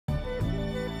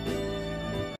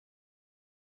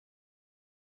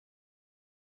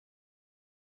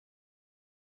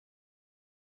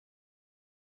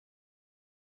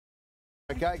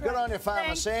Okay, good on you,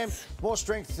 Farmer Thanks. Sam. More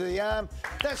strength to the arm.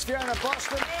 That's Fiona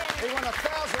Boston. He won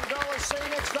 $1,000. See you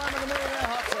next time in the Millionaire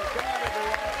Hot Seat. Good night,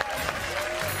 everyone.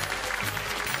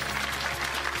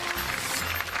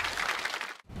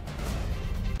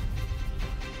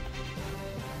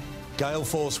 Gale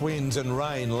force winds and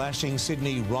rain lashing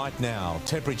Sydney right now.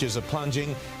 Temperatures are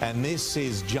plunging and this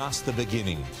is just the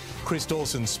beginning. Chris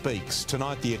Dawson speaks.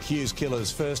 Tonight the accused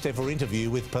killer's first ever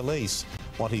interview with police.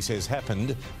 What he says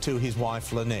happened to his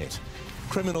wife Lynette.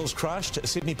 Criminals crushed.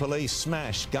 Sydney police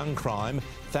smash gun crime.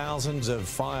 Thousands of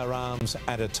firearms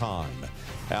at a time.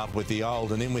 Out with the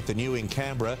old and in with the new in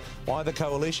Canberra. Why the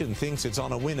coalition thinks it's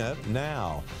on a winner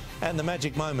now. And the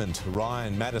magic moment.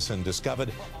 Ryan Madison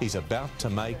discovered he's about to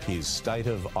make his State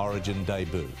of Origin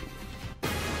debut.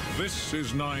 This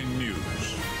is 9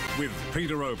 News with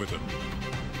Peter Overton.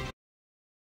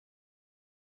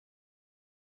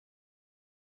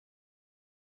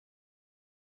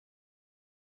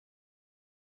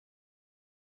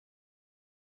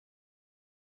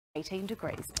 $18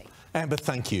 degrees. Amber,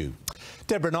 thank you.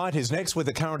 Deborah Knight is next with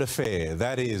the current affair.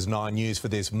 That is 9 News for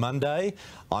this Monday.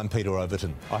 I'm Peter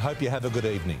Overton. I hope you have a good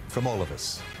evening. From all of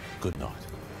us, good night.